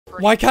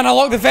Why can't I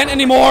lock the vent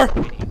anymore?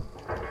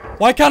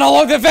 Why can't I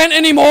lock the vent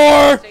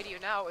anymore?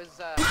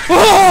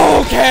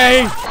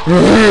 Okay.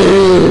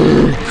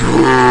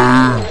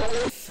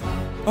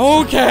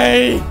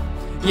 Okay.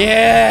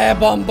 Yeah,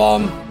 bum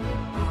bum.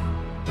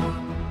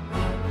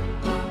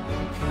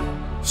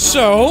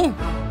 So,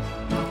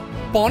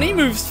 Bonnie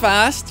moves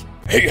fast.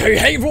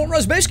 Hey everyone,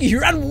 Razzbowski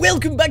here, and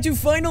welcome back to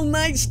Final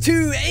Nights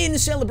 2. In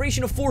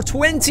celebration of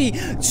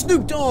 420,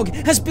 Snoop Dogg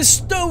has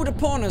bestowed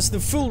upon us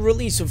the full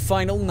release of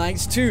Final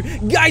Nights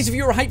 2. Guys, if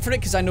you're hyped for it,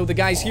 because I know the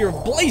guys here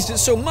have blazed it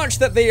so much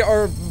that they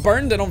are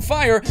burned and on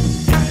fire,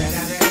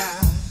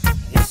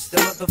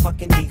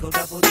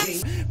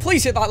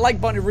 please hit that like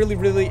button. It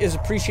really is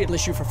appreciated.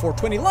 Let's shoot for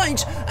 420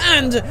 likes,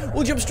 and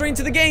we'll jump straight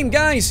into the game,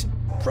 guys.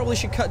 Probably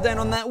should cut down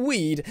on that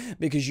weed,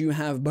 because you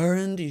have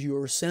burned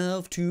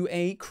yourself to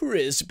a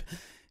crisp.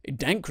 A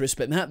dank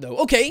crisp at that, though.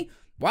 Okay,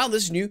 wow,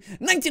 this is new.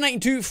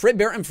 1992,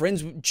 Fredbear and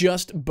friends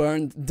just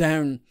burned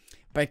down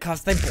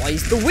because they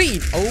blazed the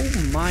weed. Oh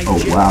my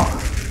god. Oh wow,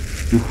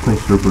 this place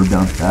sure burned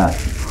down fast.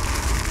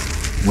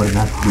 What an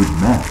absolute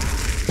mess.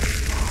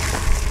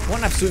 What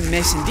an absolute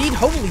mess indeed.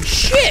 Holy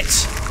shit!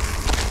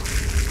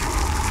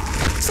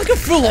 It's like a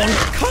full-on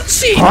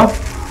cutscene. Huh?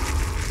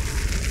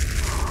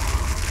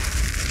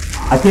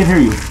 I can't hear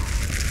you.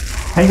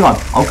 Hang on,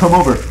 I'll come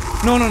over.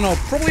 No.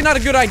 Probably not a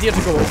good idea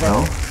to go over.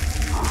 No?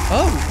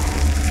 Oh.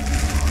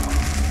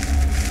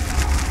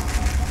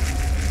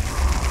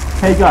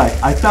 Hey guy,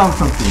 I found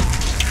something.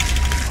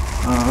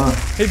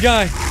 Hey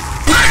guy.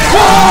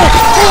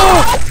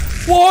 Oh!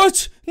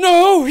 What?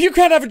 No, you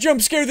can't have a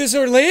jump scare this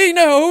early.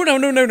 No.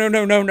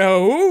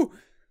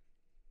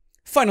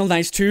 Final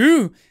Nights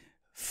 2.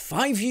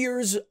 5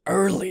 years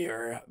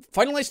earlier.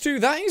 Final Nights 2,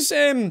 that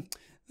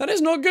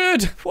is not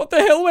good. What the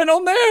hell went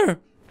on there?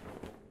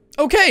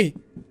 Okay.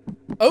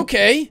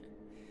 Indeed.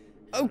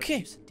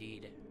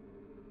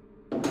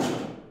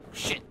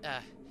 Shit,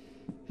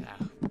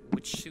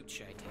 which suit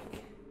should I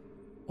take?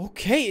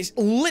 Okay, it's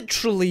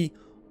literally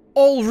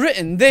all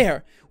written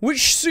there.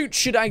 Which suit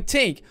should I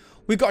take?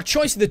 We've got a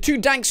choice of the two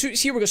dank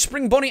suits here. We've got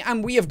Spring Bonnie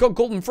and we have got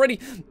Golden Freddy.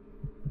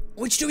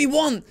 Which do we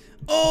want?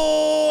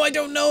 Oh, I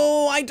don't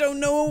know.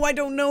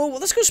 Well,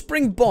 let's go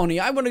Spring Bonnie.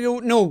 I want to go,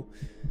 no.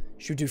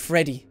 Should we do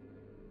Freddy?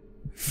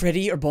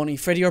 Freddy or Bonnie?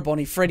 Freddy.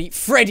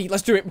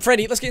 Let's do it.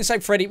 Freddy. Let's get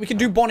inside Freddy. We can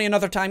do Bonnie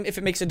another time if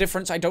it makes a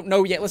difference. I don't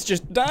know yet. Let's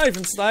just dive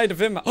inside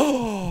of him.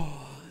 Oh,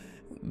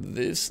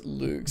 this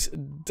looks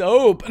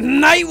dope.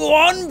 Night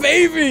 1,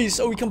 baby!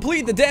 So we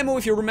completed the demo,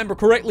 if you remember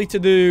correctly, to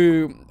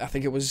do... I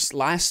think it was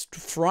last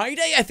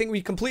Friday. I think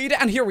we completed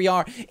it. And here we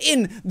are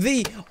in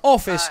the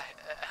office.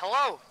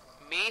 Hello?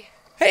 Me?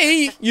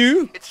 Hey,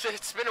 you.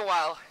 It's been a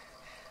while.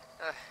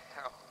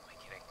 How am I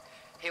kidding?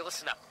 Hey,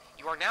 listen up.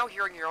 You are now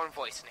hearing your own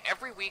voice, and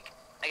every week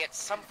I get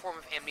some form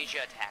of amnesia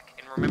attack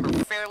and remember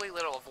fairly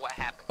little of what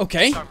happened.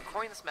 Okay. So I'm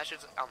recording this message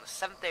on the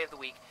 7th day of the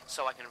week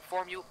so I can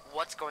inform you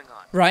what's going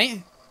on.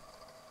 Right.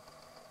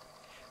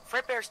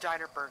 Fredbear's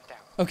diner burned down.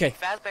 Okay.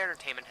 Fazbear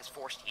Entertainment has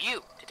forced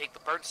you to take the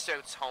burnt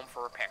suits home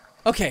for repair.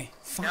 Okay.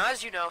 Fine. Now,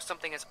 as you know,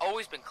 something has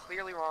always been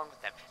clearly wrong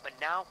with them, but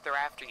now they're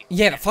after you.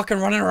 Yeah, they're fucking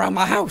running around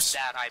my house.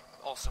 That I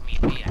also mean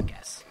me, I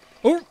guess.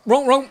 Oh,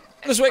 wrong.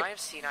 This way. As you might have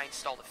seen, I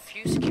installed a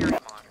few security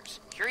monitors.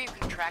 Here you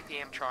can track the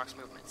animatronics'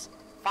 movements.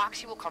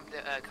 Foxy will come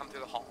through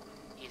the hall.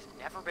 He's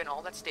never been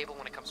all that stable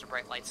when it comes to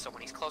bright lights, so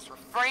when he's close,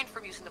 refrain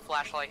from using the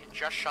flashlight and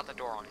just shut the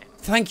door on him.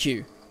 Thank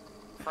you.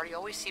 Freddy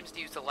always seems to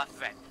use the left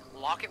vent.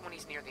 Lock it when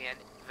he's near the end.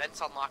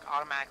 Vents unlock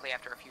automatically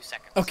after a few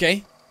seconds.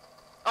 Okay.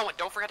 Oh, and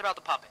don't forget about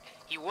the puppet.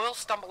 He will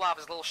stumble out of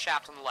his little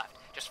shaft on the left.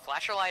 Just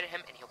flash your light at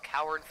him and he'll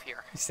cower in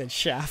fear. He said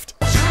shaft.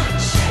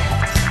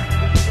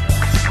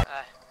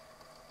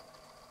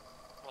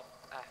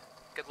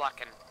 Good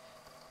luck and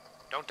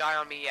don't die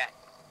on me yet.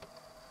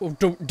 Oh,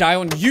 don't die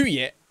on you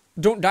yet.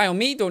 Don't die on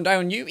me, don't die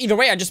on you. Either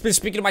way, I've just been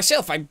speaking to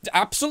myself. I'm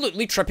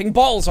absolutely tripping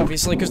balls,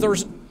 obviously, because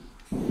there's...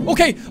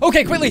 Okay,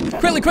 quickly.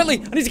 I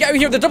need to get out of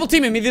here. They're double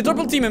teaming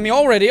me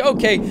already.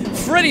 Okay,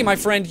 Freddy, my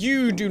friend,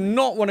 you do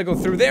not want to go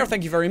through there.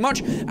 Thank you very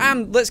much.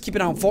 And let's keep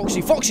an eye on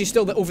Foxy. Foxy's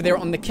still over there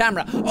on the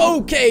camera.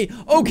 Okay,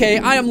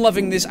 I am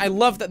loving this. I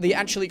love that they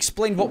actually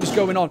explained what was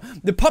going on.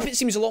 The puppet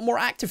seems a lot more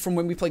active from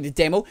when we played the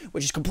demo,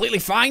 which is completely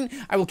fine.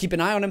 I will keep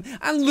an eye on him.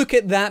 And look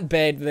at that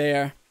bed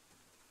there.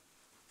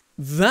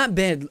 That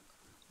bed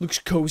looks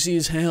cozy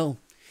as hell.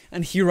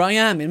 And here I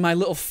am in my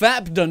little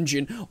FAP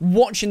dungeon,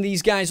 watching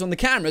these guys on the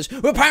cameras,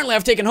 who apparently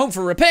I've taken home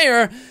for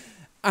repair,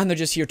 and they're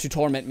just here to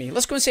torment me.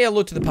 Let's go and say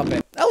hello to the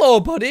puppet.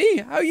 Hello, buddy.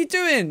 How you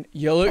doing?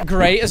 You look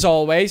great, as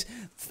always.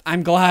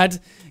 I'm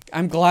glad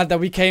that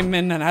we came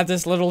in and had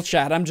this little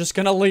chat. I'm just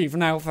gonna leave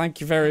now.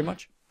 Thank you very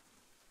much.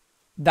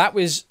 That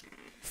was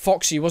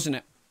Foxy, wasn't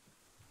it?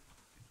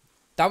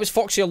 That was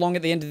Foxy along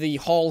at the end of the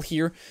hall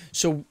here,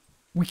 so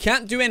we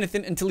can't do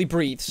anything until he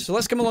breathes. So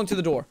let's come along to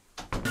the door.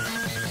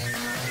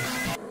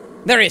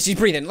 There he is, he's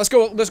breathing. Let's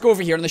go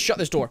over here and let's shut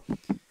this door.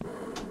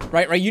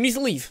 Right, you need to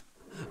leave.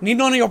 I need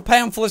none of your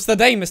pamphlets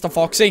today, Mr.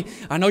 Foxy.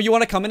 I know you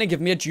want to come in and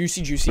give me a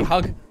juicy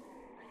hug.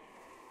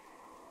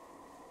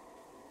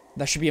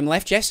 That should be him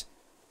left, yes?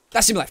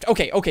 That's him left.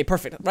 Okay, okay,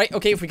 perfect. Right,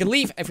 okay, if we can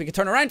leave, if we can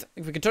turn around,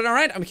 and we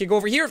can go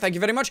over here. Thank you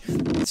very much.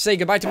 Say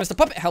goodbye to Mr.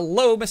 Puppet.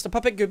 Hello, Mr.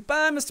 Puppet.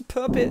 Goodbye, Mr.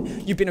 Puppet.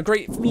 You've been a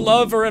great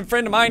lover and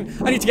friend of mine.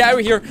 I need to get out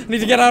of here. I need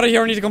to get out of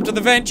here. I need to come to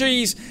the vent.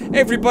 Jeez.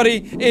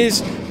 Everybody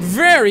is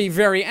very,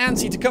 very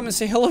antsy to come and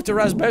say hello to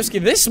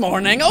Razzbowski this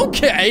morning.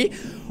 Okay.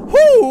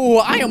 Whoo,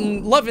 I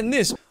am loving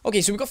this.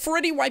 Okay, so we've got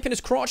Freddy wiping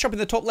his crotch up in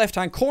the top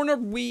left-hand corner.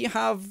 We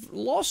have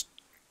lost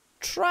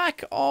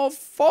track of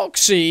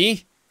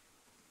Foxy.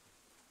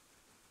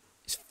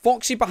 Is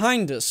Foxy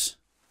behind us?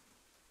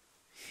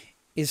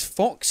 Is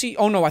Foxy...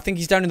 Oh no, I think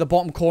he's down in the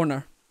bottom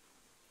corner.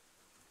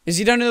 Is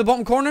he down in the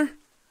bottom corner?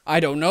 I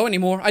don't know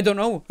anymore. I don't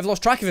know. I've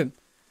lost track of him.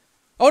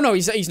 Oh no,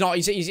 he's not.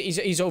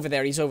 He's over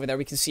there. He's over there.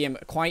 We can see him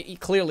quite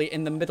clearly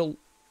in the middle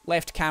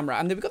left camera.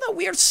 And then we've got that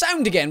weird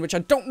sound again, which I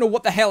don't know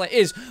what the hell it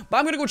is. But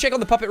I'm going to go check on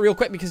the puppet real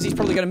quick because he's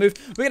probably going to move.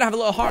 We're going to have a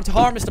little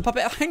heart-to-heart, Mr.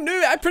 Puppet. I knew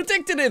it. I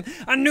predicted it.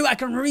 I knew I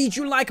can read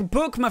you like a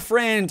book, my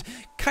friend.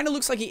 Kind of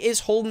looks like he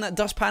is holding that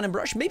dustpan and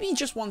brush. Maybe he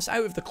just wants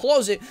out of the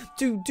closet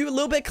to do a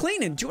little bit of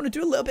cleaning. Do you want to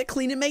do a little bit of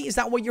cleaning, mate? Is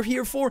that what you're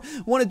here for?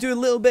 Want to do a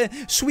little bit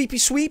sweepy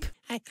sweep?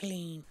 I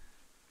clean.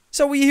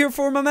 So what are you here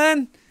for, my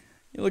man?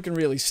 You're looking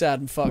really sad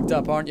and fucked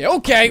up, aren't you?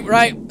 Okay,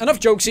 right. Enough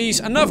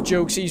jokesies. Enough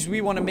jokesies.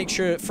 We want to make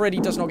sure Freddy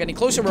does not get any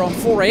closer. We're on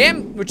 4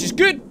 AM, which is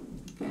good.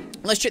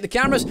 Let's check the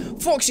cameras.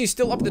 Foxy is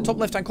still up in the top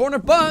left-hand corner,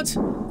 but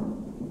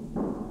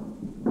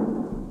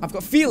I've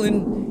got a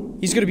feeling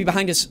he's going to be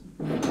behind us.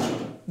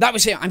 That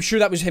was him. I'm sure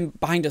that was him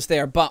behind us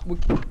there, but we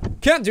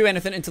can't do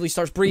anything until he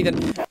starts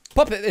breathing.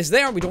 Puppet is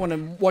there. We don't want to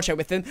watch out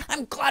with him.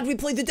 I'm glad we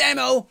played the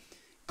demo.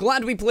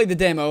 Glad we played the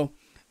demo.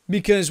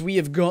 Because we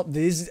have got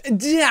this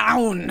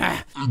down.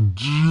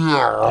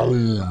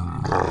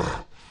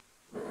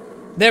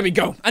 There we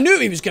go. I knew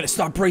he was going to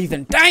start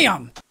breathing.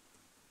 Damn.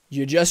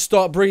 You just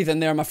stopped breathing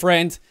there, my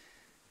friend.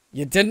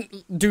 You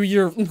didn't do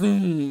your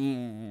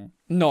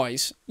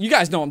noise. You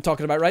guys know what I'm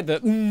talking about, right?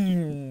 The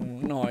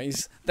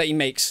noise that he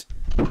makes.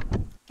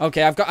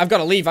 Okay, I've got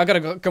to leave. I've got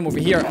to come over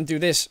here and do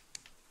this.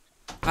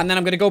 And then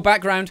I'm going to go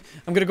back round.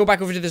 I'm going to go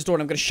back over to this door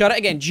and I'm going to shut it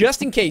again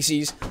just in case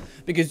he's...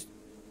 Because...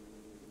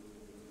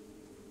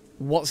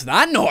 What's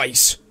that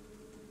noise?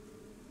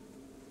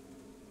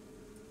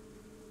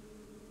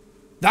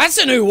 That's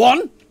a new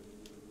one!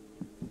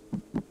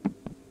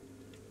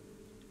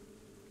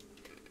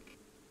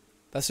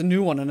 That's a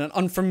new one and an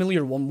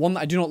unfamiliar one. One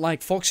that I do not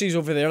like. Foxy's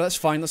over there. That's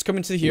fine. Let's come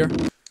into here.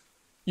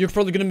 You're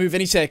probably going to move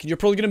any second. You're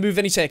probably going to move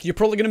any second. You're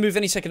probably going to move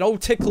any second. Oh,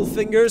 tickle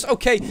fingers.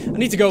 Okay, I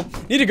need to go.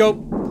 Need to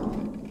go.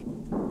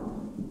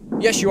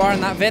 Yes, you are in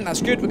that vent.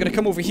 That's good. We're going to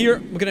come over here.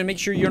 We're going to make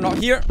sure you're not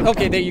here.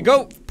 Okay, there you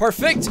go.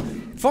 Perfect.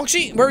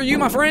 Foxy, where are you,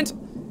 my friend?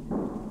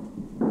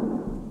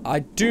 I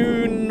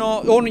do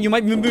not... Oh, no, you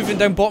might be moving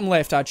down bottom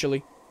left,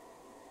 actually.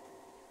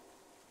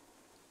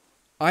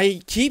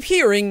 I keep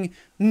hearing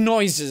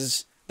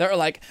noises that are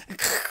like...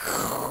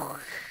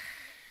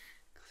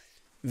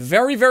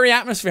 Very, very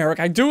atmospheric.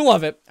 I do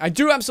love it. I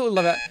do absolutely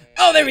love it.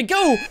 Oh, there we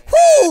go.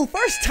 Woo!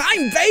 First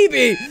time,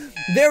 baby!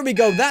 There we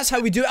go. That's how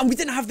we do it. And we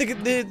didn't have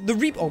the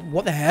reap... Oh,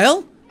 what the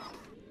hell?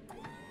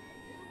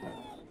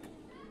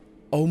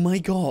 Oh my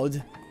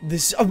god.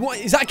 This... what,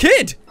 is that a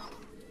kid?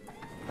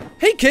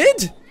 Hey,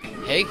 kid!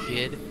 Hey,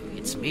 kid.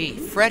 It's me,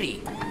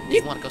 Freddy.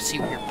 You want to go see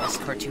where your best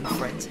cartoon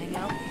friends hang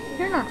out?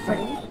 You're not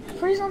Freddy.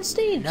 Freddy's on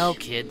stage. No,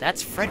 kid.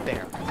 That's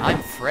Fredbear.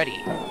 I'm Freddy.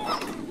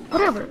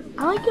 Whatever.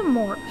 I like him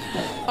more.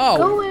 Oh.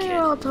 Go away or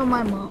I'll tell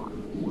my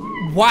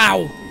mom.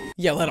 Wow.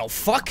 You little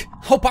fuck.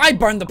 Hope I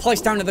burned the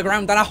place down to the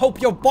ground and I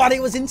hope your body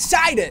was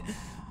inside it.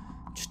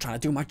 Just trying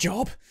to do my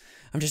job.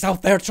 I'm just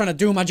out there trying to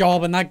do my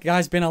job and that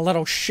guy's been a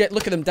little shit.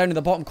 Look at him down in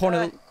the bottom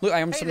corner. Look, I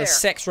am from the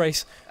sex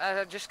race.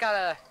 Just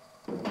gotta...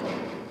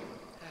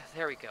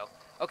 there we go.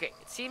 Okay,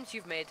 it seems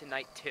you've made it to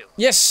night 2.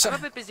 Yes. I'm a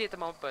bit busy at the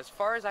moment, but as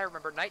far as I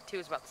remember, night 2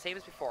 is about the same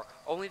as before.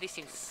 Only they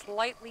seem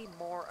slightly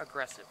more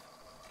aggressive.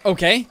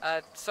 Okay.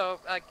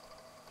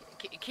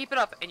 Keep it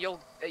up and you'll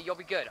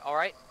be good,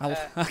 alright?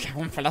 Okay,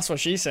 well, that's what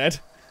she said.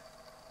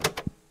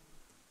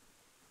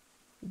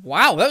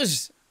 Wow, that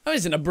was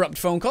an abrupt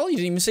phone call. You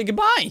didn't even say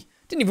goodbye.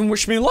 Didn't even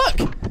wish me luck.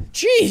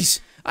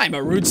 Jeez. I'm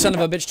a rude son of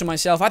a bitch to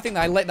myself. I think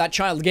that I let that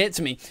child get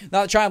to me.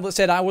 That child that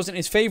said I wasn't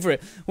his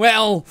favorite.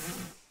 Well...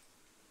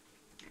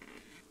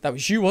 That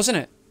was you, wasn't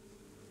it?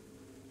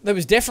 That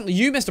was definitely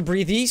you, Mr.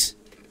 Breathies.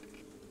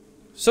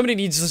 Somebody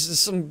needs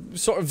some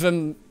sort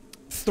of,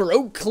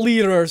 throat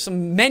clearer,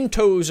 some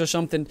Mentos or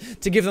something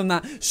to give them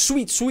that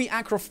sweet, sweet,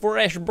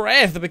 acro-fresh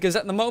breath, because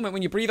at the moment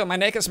when you breathe on my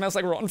neck, it smells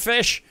like rotten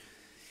fish.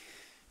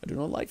 I do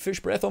not like fish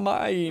breath on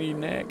my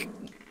neck.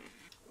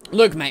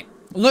 Look, mate.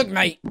 Look,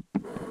 mate.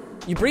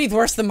 You breathe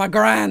worse than my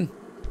gran.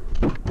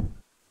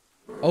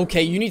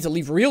 Okay, you need to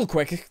leave real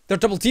quick. They're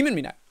double teaming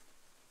me now.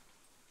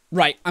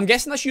 Right, I'm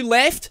guessing that's you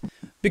left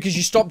because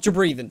you stopped your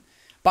breathing.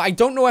 But I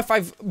don't know if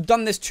I've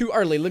done this too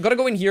early. Gotta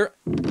go in here.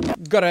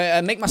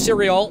 Gotta make my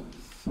cereal.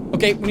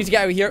 Okay, we need to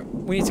get out of here.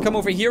 We need to come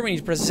over here. We need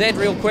to press Z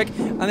real quick.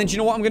 And then do you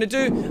know what I'm gonna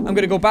do? I'm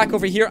gonna go back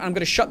over here and I'm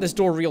gonna shut this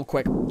door real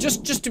quick.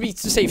 Just to be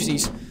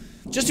safesies.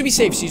 Just to be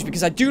safe, Suze,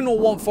 because I do not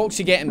want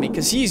Foxy getting me,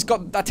 because he's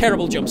got a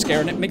terrible jump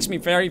scare, and it makes me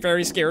very,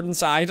 very scared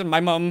inside, and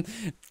my mum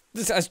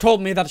has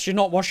told me that I should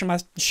not wash my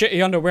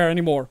shitty underwear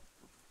anymore.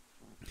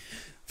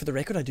 For the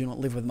record, I do not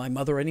live with my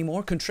mother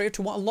anymore, contrary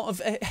to what a lot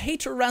of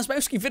hater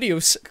Razzbowski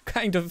videos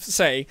kind of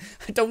say.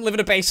 I don't live in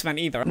a basement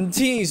either.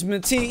 Tease me,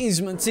 tease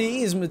me,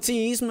 tease me,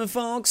 tease me,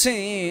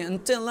 Foxy,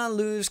 until I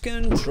lose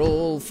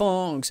control,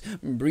 Fox.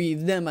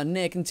 Breathe down my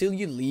neck until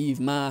you leave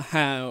my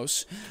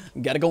house.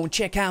 Gotta go and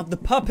check out the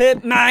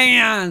puppet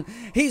man.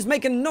 He's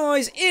making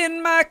noise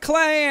in my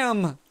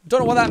clam.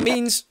 Don't know what that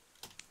means.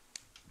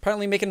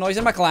 Apparently making noise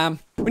in my clam.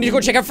 We need to go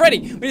check out Freddy.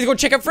 We need to go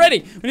check out Freddy.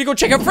 We need to go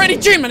check out Freddy.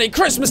 Jiminy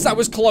Christmas, that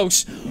was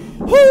close.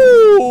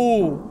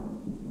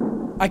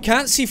 Whoo! I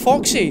can't see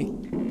Foxy.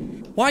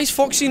 Why is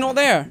Foxy not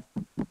there?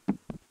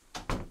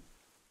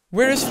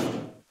 Where is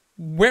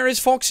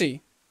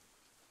Foxy?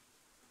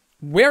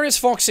 Where is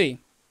Foxy?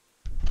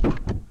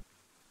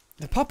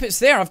 The puppet's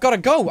there. I've got to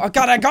go. I've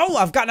got to go.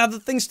 I've got other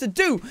things to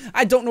do.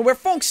 I don't know where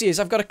Foxy is.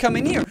 I've got to come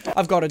in here.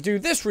 I've got to do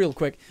this real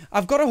quick.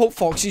 I've got to hope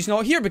Foxy's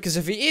not here, because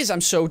if he is,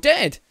 I'm so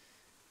dead.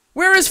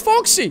 Where is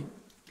Foxy?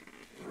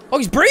 Oh,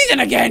 he's breathing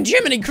again.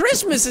 Jiminy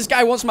Christmas. This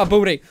guy wants my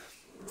booty.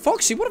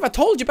 Foxy, what have I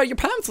told you about your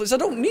pamphlets? I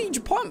don't need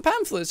your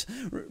pamphlets.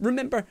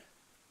 Remember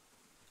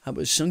how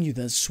I sung you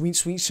that sweet,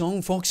 sweet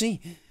song,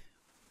 Foxy?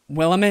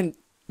 Well, I meant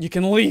you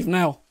can leave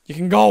now. You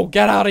can go.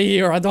 Get out of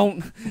here. I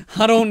don't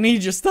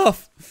need your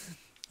stuff.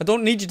 I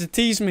don't need you to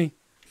tease me.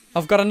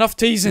 I've got enough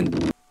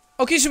teasing.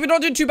 Okay, so we're not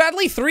doing too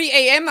badly. 3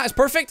 AM, that is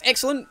perfect.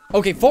 Excellent.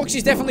 Okay,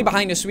 Foxy's definitely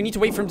behind us, so we need to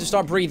wait for him to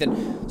start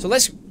breathing. So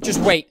let's just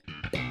wait.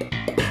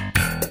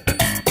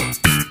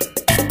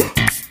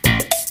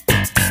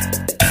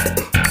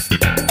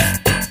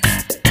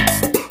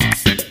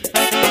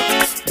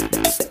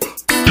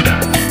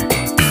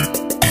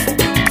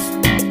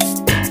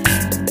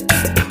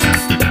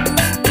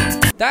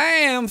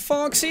 Damn,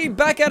 Foxy,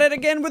 back at it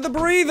again with the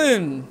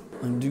breathing.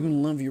 I do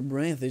love your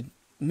breath. It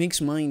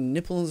makes my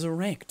nipples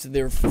erect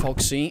there,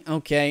 Foxy.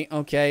 Okay.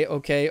 I've gotta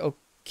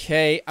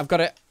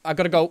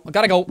go.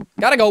 Gotta go. No.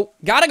 We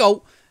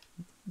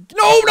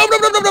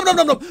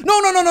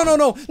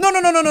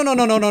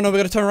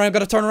gotta turn around,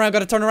 gotta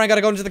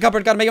go into the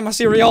cupboard, gotta make my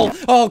cereal.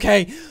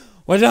 Okay.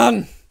 We're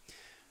done.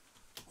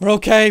 We're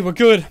okay, we're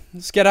good.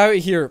 Let's get out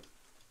of here.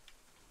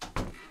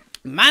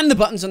 Man, the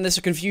buttons on this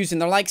are confusing.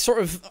 They're like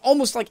sort of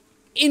almost like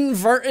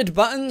inverted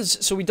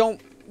buttons, so we don't.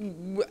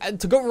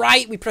 To go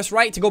right, we press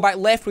right. To go back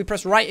left, we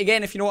press right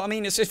again, if you know what I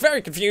mean. It's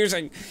very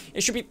confusing.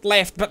 It should be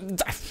left, but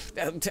it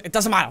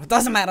doesn't matter. It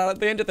doesn't matter. At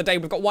the end of the day,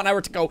 we've got 1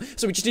 hour to go,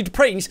 so we just need to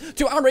praise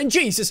to our Lord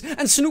Jesus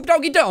and Snoop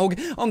Doggy Dogg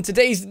on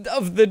today's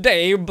of the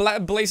day.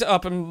 Blaze it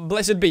up and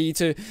blessed be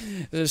to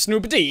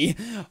Snoop D.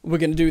 We're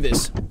gonna do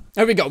this.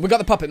 There we go. We got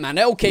the Puppet Man.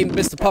 Okay,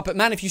 Mr. Puppet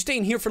Man, if you stay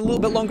in here for a little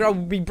bit longer, I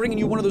will be bringing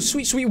you one of those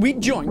sweet, sweet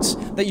wheat joints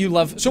that you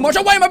love so much.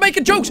 Oh, why am I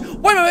making jokes?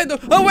 Why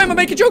am I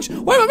making jokes?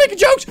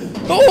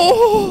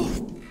 Oh!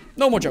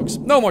 No more jokes.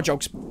 No more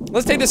jokes.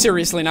 Let's take this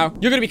seriously now.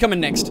 You're gonna be coming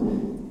next.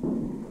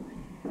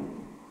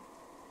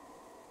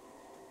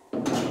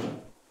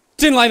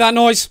 Didn't like that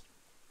noise.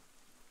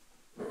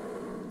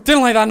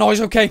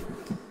 Okay.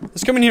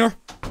 Let's come in here.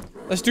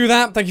 Let's do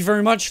that. Thank you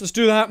very much. Let's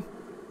do that.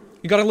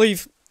 You gotta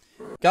leave.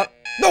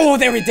 Oh,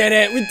 there we did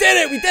it. We did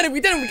it.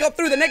 We got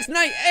through the next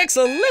night.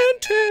 Excellent.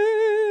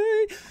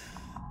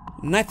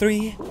 Night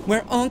 3.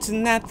 We're on to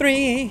night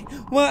 3.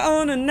 We're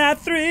on to night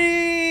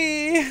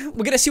 3.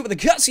 We're gonna see what the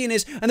cutscene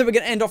is, and then we're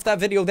gonna end off that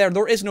video there.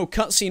 There is no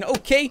cutscene.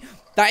 Okay,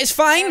 that is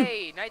fine.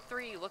 Hey, night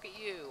 3. Look at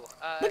you.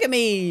 Look at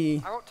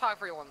me. I won't talk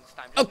for you long this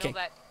time. Okay.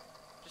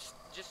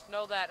 Just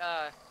know that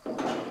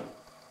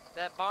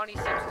that Bonnie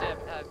seems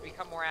to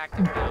become more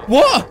active now.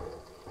 What?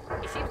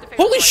 He seems to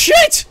Holy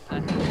shit!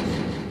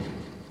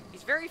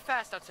 He's very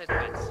fast outside the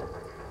vents,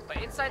 but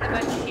inside the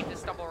vents he seems to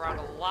stumble around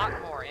a lot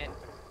more and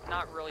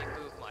not really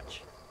move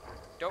much.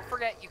 Don't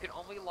forget, you can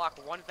only lock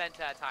 1 vent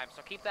at a time,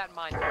 so keep that in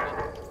mind.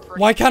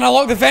 Why can't I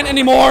lock the vent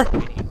anymore?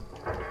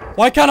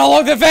 Why can't I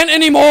lock the vent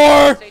anymore?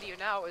 What I say to you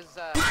now is,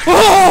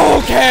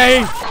 oh,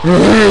 okay.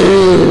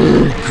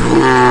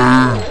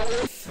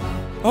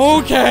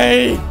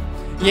 Okay.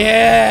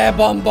 Yeah,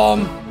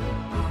 bum.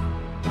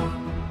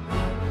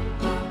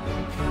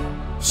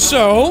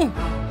 So,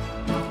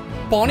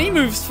 Bonnie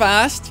moves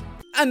fast,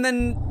 and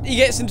then he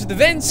gets into the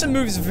vents and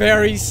moves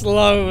very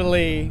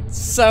slowly.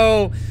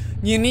 So,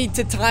 you need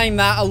to time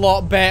that a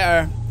lot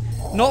better.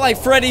 Not like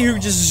Freddy, who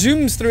just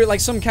zooms through it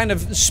like some kind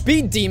of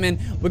speed demon.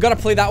 We gotta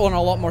play that one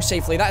a lot more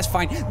safely. That is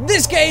fine.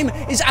 This game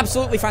is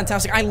absolutely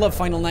fantastic. I love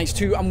Final Nights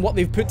 2, and what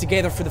they've put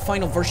together for the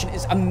final version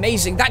is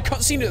amazing. That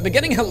cutscene at the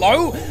beginning,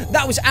 hello?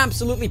 That was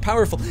absolutely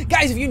powerful.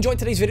 Guys, if you enjoyed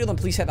today's video, then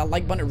please hit that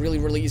like button. It really,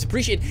 really is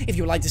appreciated. If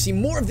you would like to see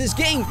more of this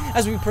game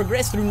as we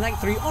progress through Night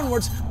 3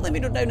 onwards, let me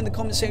know down in the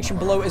comment section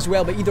below as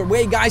well. But either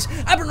way, guys,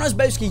 I've been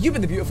Razzbowski. You've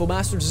been the beautiful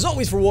masters, as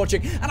always, for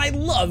watching, and I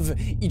love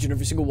each and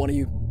every single one of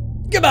you.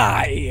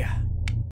 Goodbye!